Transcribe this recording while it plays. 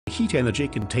heat energy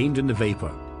contained in the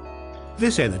vapour.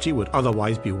 This energy would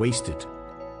otherwise be wasted.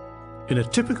 In a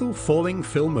typical falling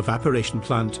film evaporation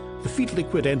plant, the feed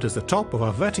liquid enters the top of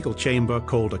a vertical chamber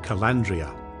called a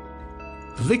calandria.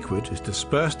 The liquid is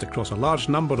dispersed across a large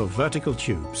number of vertical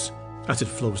tubes. As it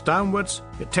flows downwards,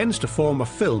 it tends to form a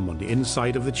film on the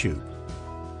inside of the tube.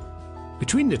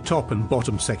 Between the top and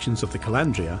bottom sections of the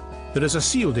calandria, there is a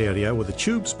sealed area where the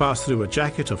tubes pass through a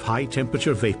jacket of high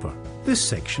temperature vapour. This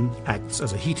section acts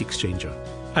as a heat exchanger.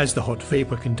 As the hot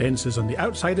vapour condenses on the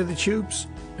outside of the tubes,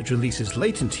 it releases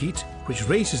latent heat which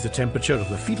raises the temperature of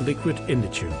the feed liquid in the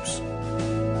tubes.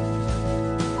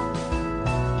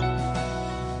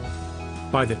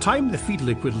 By the time the feed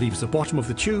liquid leaves the bottom of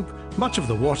the tube, much of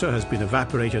the water has been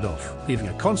evaporated off, leaving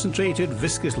a concentrated,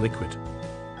 viscous liquid.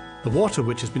 The water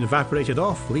which has been evaporated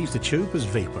off leaves the tube as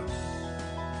vapour.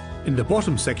 In the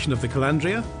bottom section of the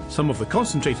calandria, some of the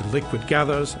concentrated liquid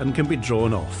gathers and can be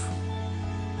drawn off.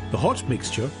 The hot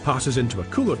mixture passes into a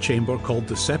cooler chamber called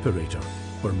the separator,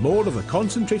 where more of the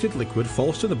concentrated liquid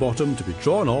falls to the bottom to be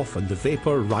drawn off and the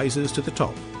vapour rises to the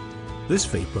top. This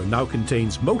vapour now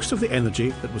contains most of the energy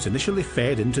that was initially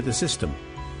fed into the system.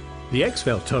 The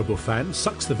X-Valve turbofan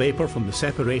sucks the vapour from the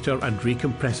separator and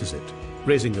recompresses it,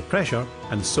 raising the pressure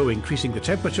and so increasing the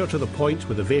temperature to the point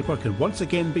where the vapour can once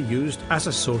again be used as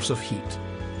a source of heat.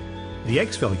 The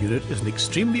X-Valve unit is an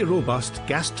extremely robust,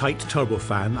 gas-tight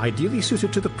turbofan ideally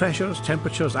suited to the pressures,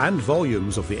 temperatures and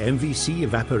volumes of the MVC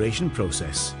evaporation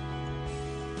process.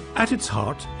 At its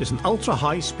heart is an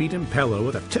ultra-high speed impeller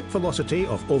with a tip velocity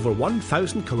of over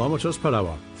 1,000 km per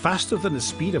hour, faster than the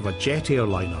speed of a jet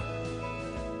airliner.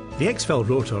 The X-Valve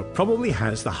rotor probably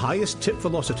has the highest tip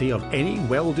velocity of any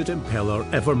welded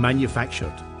impeller ever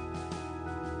manufactured.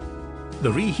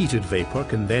 The reheated vapour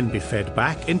can then be fed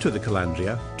back into the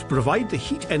calandria to provide the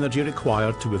heat energy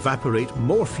required to evaporate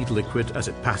more feed liquid as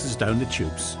it passes down the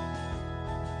tubes.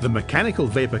 The mechanical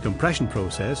vapor compression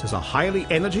process is a highly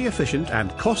energy efficient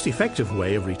and cost-effective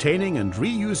way of retaining and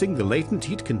reusing the latent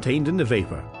heat contained in the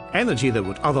vapour, energy that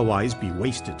would otherwise be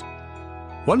wasted.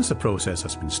 Once the process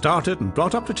has been started and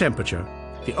brought up to temperature,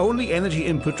 the only energy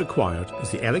input required is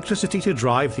the electricity to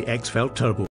drive the X-Valve turbo.